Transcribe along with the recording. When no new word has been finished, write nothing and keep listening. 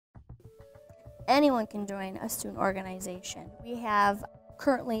Anyone can join a student organization. We have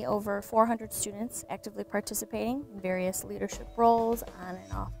currently over 400 students actively participating in various leadership roles on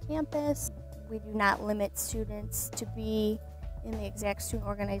and off campus. We do not limit students to be in the exact student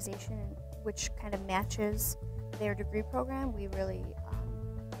organization which kind of matches their degree program. We really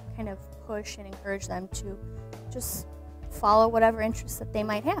kind of push and encourage them to just follow whatever interests that they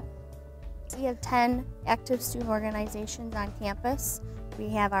might have. We have 10 active student organizations on campus. We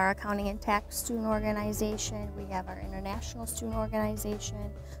have our accounting and tax student organization, we have our international student organization,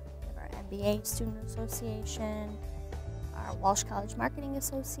 we have our MBA student association, our Walsh College Marketing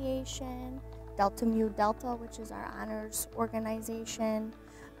Association, Delta Mu Delta, which is our honors organization,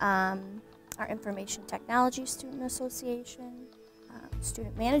 our Information Technology Student Association,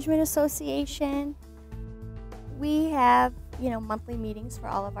 Student Management Association. We have, monthly meetings for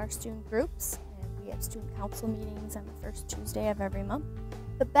all of our student groups, and we have student council meetings on the first Tuesday of every month.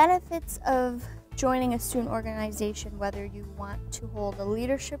 The benefits of joining a student organization, whether you want to hold a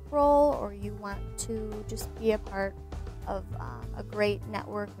leadership role or you want to just be a part of a great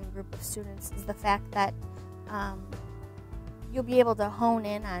network and group of students, is the fact that you'll be able to hone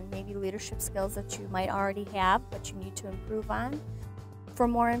in on maybe leadership skills that you might already have but you need to improve on. For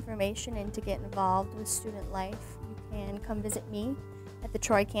more information and to get involved with student life, you can come visit me at the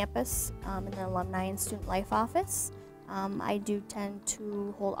Troy campus in the Alumni and Student Life office. I do tend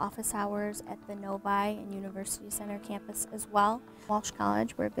to hold office hours at the Novi and University Center campus as well. Walsh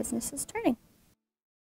College, where business is turning.